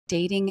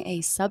dating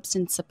a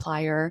substance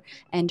supplier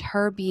and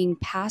her being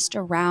passed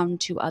around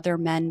to other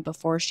men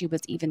before she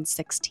was even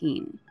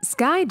 16.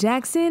 Skai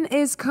Jackson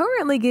is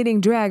currently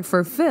getting dragged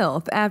for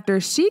filth after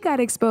she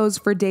got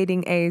exposed for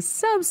dating a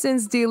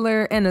substance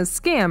dealer and a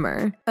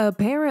scammer.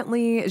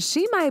 Apparently,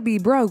 she might be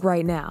broke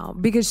right now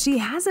because she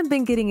hasn't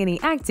been getting any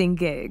acting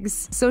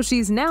gigs, so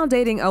she's now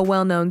dating a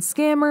well-known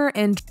scammer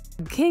and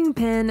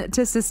kingpin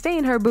to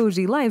sustain her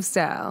bougie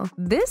lifestyle.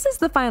 This is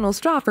the final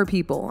straw for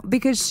people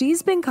because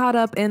she's been caught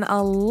up in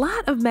a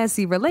lot of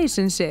messy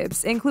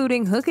relationships,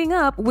 including hooking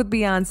up with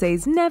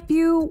Beyoncé's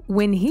nephew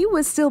when he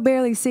was still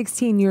barely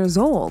 16 years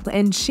old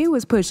and she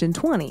was pushing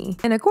 20.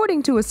 And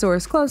according to a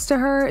source close to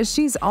her,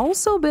 she's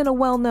also been a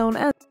well-known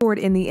escort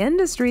in the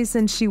industry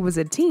since she was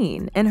a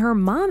teen, and her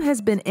mom has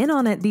been in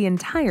on it the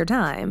entire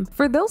time.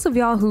 For those of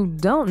y'all who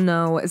don't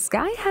know,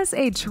 Skai has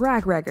a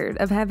track record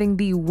of having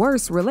the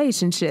worst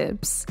relationships.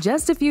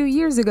 Just a few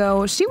years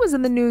ago, she was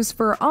in the news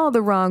for all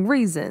the wrong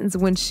reasons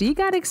when she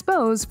got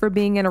exposed for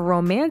being in a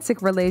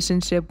romantic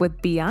relationship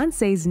with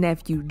Beyoncé's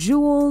nephew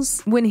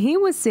Jules when he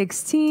was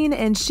 16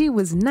 and she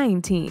was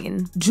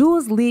 19.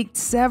 Jules leaked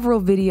several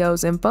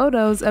videos and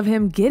photos of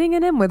him getting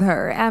it in with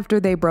her after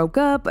they broke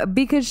up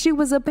because she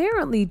was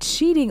apparently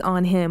cheating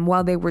on him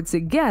while they were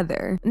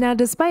together. Now,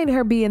 despite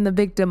her being the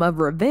victim of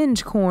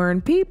revenge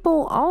porn,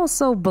 people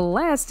also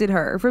blasted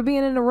her for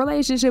being in a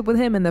relationship with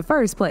him in the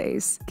first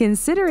place,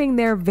 considering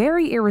their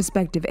very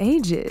irrespective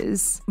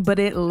ages. But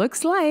it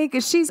looks like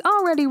she's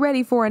already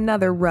ready for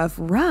another rough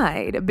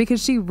ride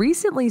because she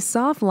recently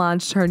soft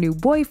launched her new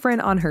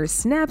boyfriend on her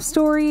Snap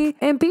story,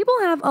 and people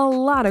have a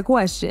lot of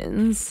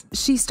questions.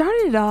 She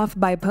started it off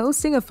by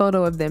posting a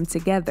photo of them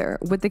together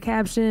with the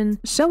caption,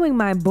 "Showing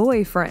my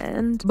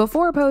boyfriend,"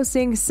 before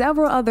posting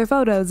several other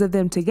photos of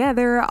them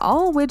together,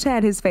 all which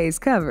had his face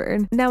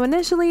covered. Now,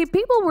 initially,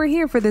 people were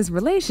here for this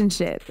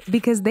relationship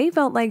because they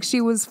felt like she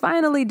was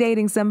finally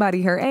dating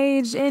somebody her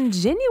age and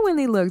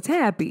genuinely looked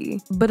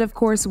happy. But of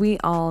course, we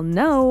all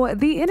know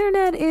the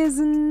internet is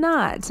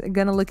not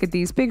gonna look at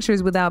these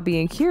pictures without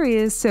being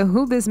curious to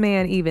who this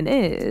man even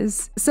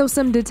is. So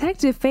some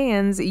detective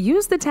fans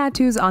used the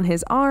tattoos on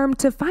his arm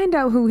to find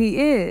out who he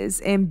is,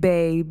 and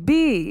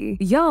baby,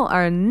 y'all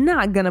are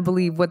not gonna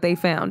believe what they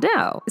found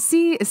out.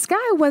 See,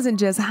 Skai wasn't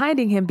just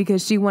hiding him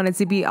because she wanted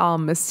to be all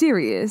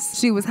mysterious.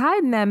 She was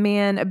hiding that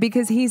man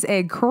because he's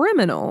a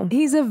criminal.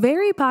 He's a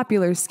very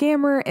popular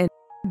scammer and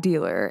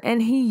dealer,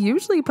 and he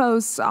usually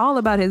posts all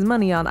about his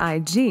money on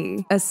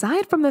IG.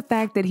 Aside from the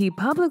fact that he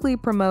publicly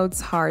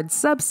promotes hard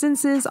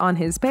substances on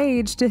his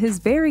page to his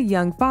very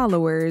young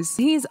followers,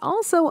 he's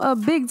also a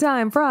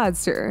big-time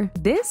fraudster.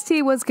 This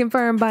tea was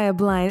confirmed by a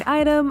blind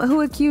item who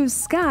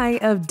accused Skai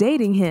of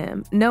dating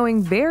him,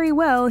 knowing very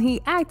well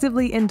he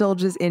actively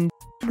indulges in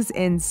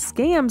and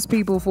scams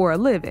people for a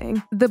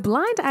living. The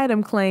blind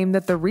item claimed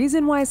that the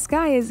reason why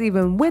Skai is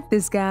even with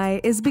this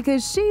guy is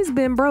because she's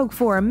been broke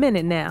for a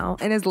minute now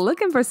and is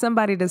looking for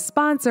somebody to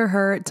sponsor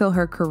her till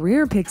her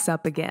career picks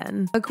up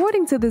again.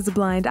 According to this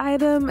blind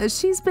item,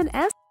 she's been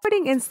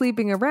escorting and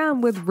sleeping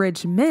around with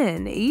rich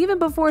men even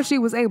before she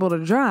was able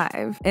to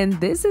drive. And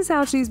this is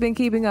how she's been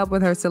keeping up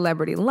with her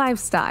celebrity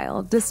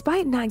lifestyle,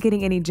 despite not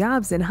getting any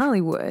jobs in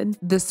Hollywood.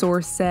 The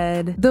source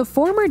said, the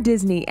former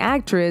Disney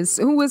actress,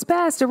 who was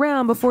passed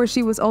around before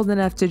she was old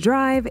enough to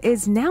drive,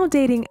 is now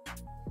dating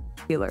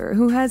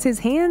who has his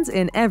hands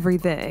in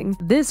everything.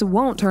 This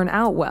won't turn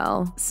out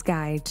well.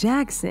 Skai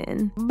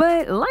Jackson.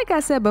 But like I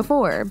said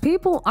before,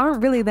 people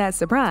aren't really that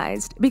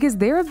surprised because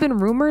there have been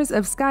rumors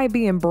of Skai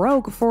being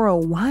broke for a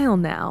while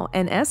now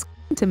and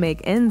to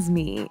make ends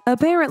meet.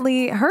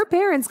 Apparently, her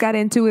parents got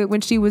into it when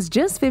she was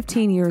just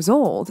 15 years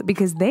old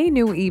because they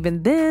knew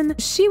even then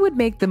she would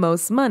make the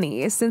most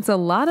money, since a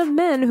lot of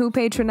men who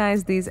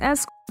patronize these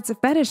escorts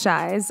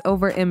fetishize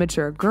over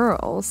immature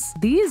girls.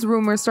 These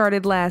rumors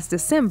started last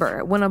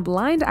December when a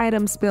blind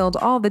item spilled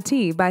all the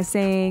tea by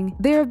saying,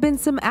 there have been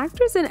some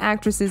actors and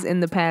actresses in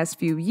the past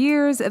few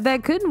years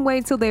that couldn't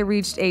wait till they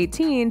reached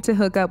 18 to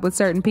hook up with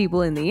certain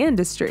people in the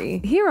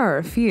industry. Here are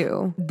a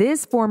few.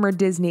 This former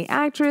Disney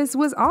actress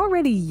was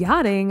already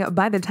yachting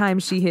by the time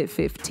she hit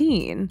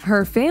 15.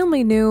 Her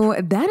family knew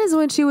that is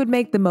when she would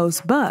make the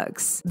most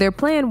bucks. Their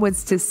plan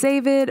was to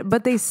save it,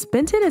 but they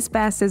spent it as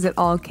fast as it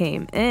all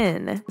came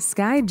in.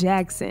 Skai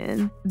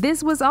Jackson.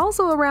 This was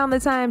also around the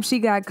time she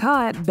got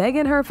caught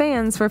begging her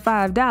fans for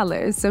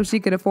 $5 so she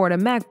could afford a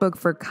MacBook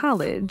for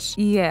college.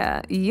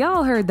 Yeah,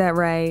 y'all heard that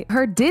right.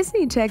 Her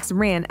Disney checks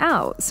ran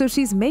out, so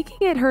she's making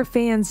it her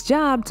fans'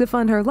 job to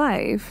fund her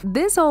life.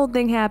 This whole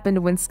thing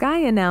happened when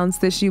Skai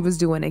announced that she was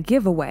doing a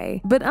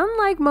giveaway. But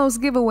unlike most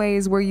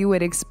giveaways where you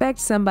would expect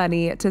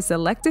somebody to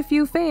select a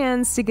few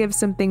fans to give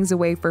some things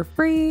away for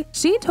free,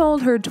 she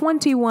told her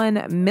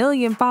 21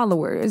 million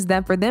followers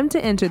that for them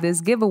to enter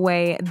this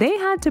giveaway, they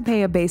had had to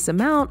pay a base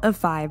amount of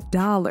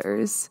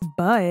 $5.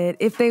 But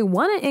if they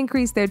want to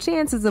increase their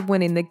chances of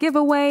winning the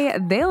giveaway,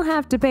 they'll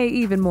have to pay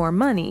even more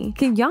money.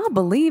 Can y'all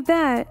believe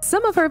that?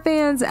 Some of her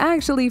fans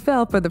actually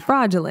fell for the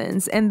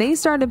fraudulence, and they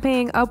started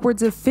paying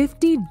upwards of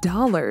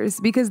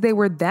 $50 because they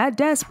were that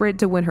desperate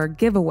to win her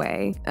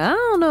giveaway. I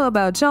don't know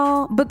about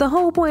y'all, but the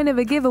whole point of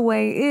a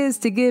giveaway is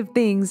to give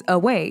things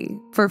away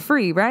for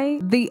free,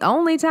 right? The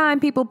only time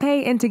people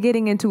pay into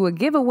getting into a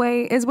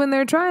giveaway is when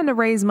they're trying to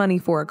raise money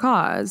for a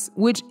cause,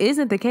 which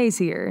isn't the case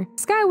here.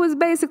 Skai was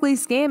basically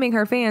scamming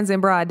her fans in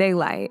broad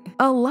daylight.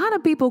 A lot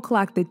of people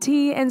clocked the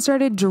tea and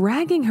started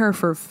dragging her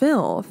for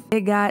filth.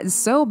 It got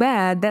so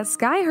bad that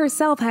Skai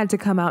herself had to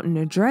come out and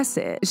address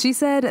it. She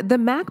said the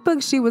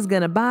MacBook she was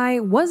gonna buy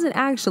wasn't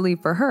actually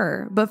for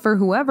her, but for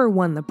whoever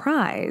won the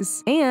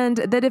prize, and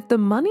that if the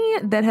money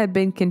that had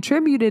been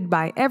contributed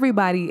by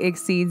everybody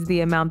exceeds the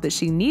amount that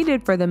she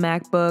needed for the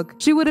MacBook,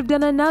 she would have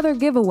done another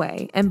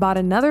giveaway and bought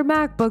another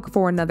MacBook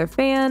for another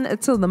fan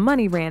until the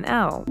money ran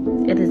out.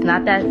 It is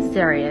not that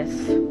serious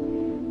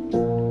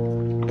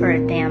for a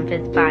damn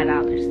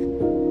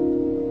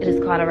 $5. It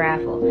is called a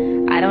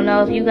raffle. I don't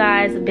know if you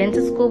guys have been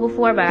to school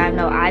before, but I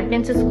know I've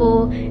been to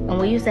school, and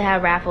we used to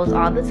have raffles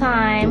all the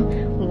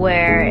time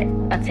where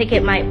a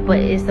ticket might, but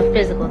it's a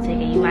physical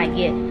ticket. You might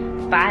get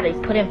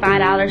put in $5,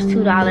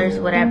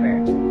 $2, whatever,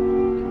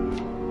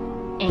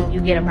 and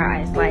you get a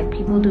prize. Like,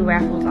 people do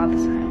raffles all the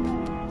time.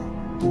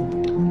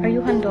 Are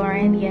you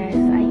Honduran? Yes, I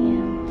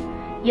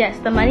am. Yes,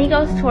 the money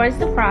goes towards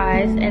the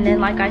prize, and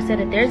then, like I said,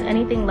 if there's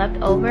anything left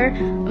over,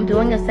 I'm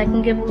doing a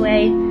second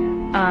giveaway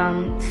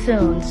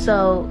soon.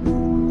 So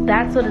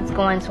that's what it's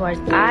going towards.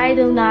 I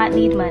do not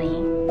need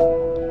money.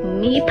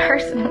 Me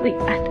personally,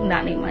 I do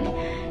not need money.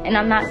 And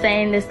I'm not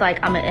saying this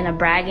like I'm in a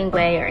bragging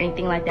way or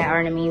anything like that, or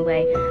in a mean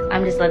way.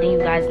 I'm just letting you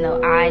guys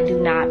know I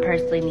do not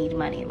personally need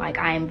money. Like,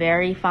 I am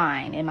very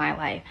fine in my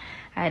life.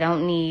 I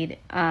don't need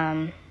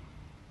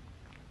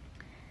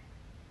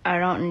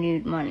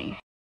money.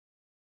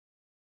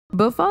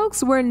 But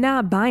folks were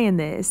not buying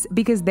this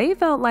because they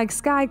felt like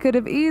Skai could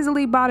have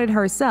easily bought it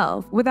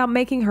herself without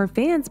making her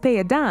fans pay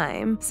a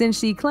dime, since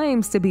she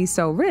claims to be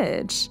so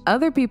rich.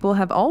 Other people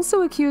have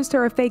also accused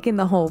her of faking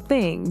the whole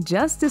thing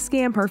just to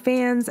scam her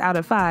fans out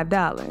of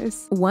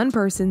 $5. One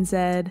person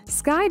said,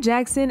 Skai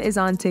Jackson is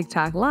on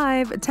TikTok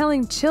Live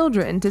telling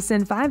children to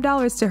send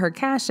 $5 to her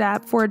Cash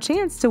App for a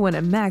chance to win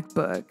a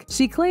MacBook.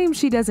 She claims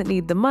she doesn't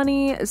need the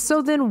money,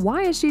 so then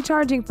why is she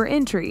charging for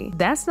entry?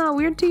 That's not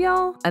weird to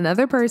y'all?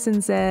 Another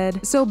person said,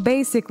 so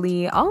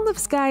basically, all of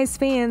Skai's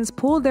fans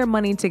pooled their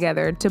money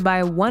together to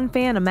buy one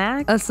fan a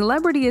Mac. A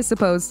celebrity is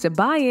supposed to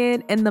buy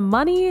it, and the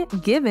money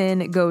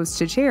given goes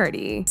to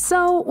charity.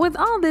 So with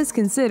all this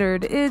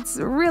considered, it's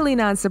really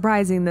not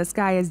surprising that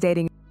Skai is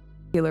dating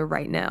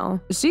right now.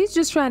 She's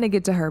just trying to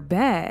get to her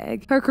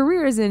bag. Her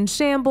career is in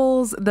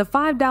shambles, the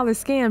 $5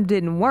 scam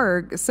didn't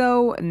work,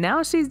 so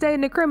now she's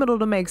dating a criminal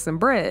to make some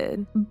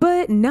bread.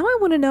 But now I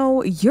want to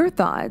know your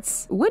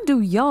thoughts. What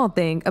do y'all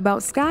think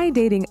about Skai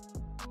dating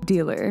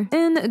dealer?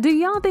 And do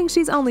y'all think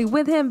she's only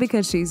with him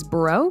because she's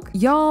broke?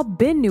 Y'all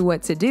been knew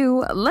what to do.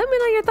 Let me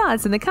know your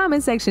thoughts in the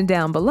comment section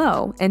down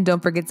below. And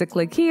don't forget to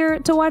click here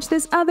to watch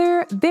this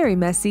other very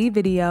messy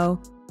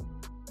video.